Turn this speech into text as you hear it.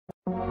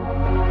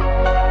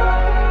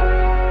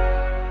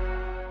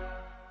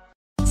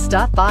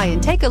Stop by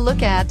and take a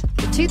look at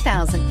the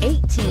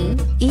 2018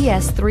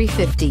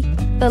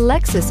 ES350. The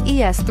Lexus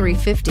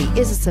ES350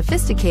 is a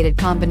sophisticated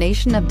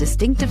combination of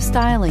distinctive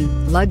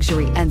styling,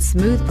 luxury, and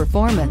smooth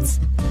performance.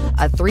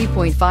 A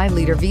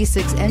 3.5-liter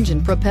V6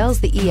 engine propels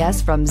the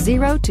ES from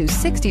 0 to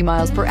 60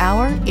 miles per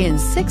hour in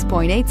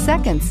 6.8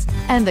 seconds.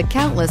 And the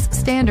countless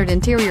standard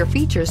interior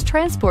features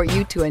transport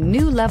you to a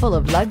new level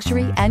of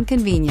luxury and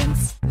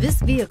convenience.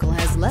 This vehicle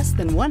has less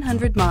than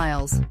 100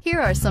 miles.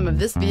 Here are some of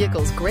this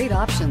vehicle's great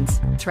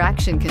options: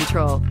 traction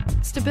control,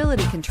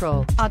 stability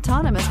control,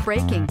 autonomous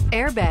braking,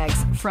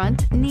 airbags,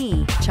 front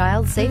knee,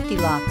 child safety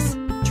locks,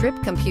 trip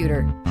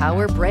computer,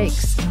 power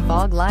brakes,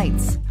 fog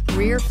lights,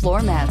 rear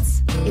floor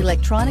mats,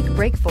 electronic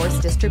brake force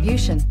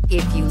distribution.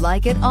 If you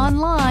like it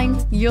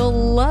online, you'll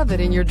love it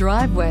in your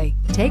driveway.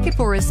 Take it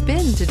for a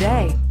spin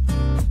today.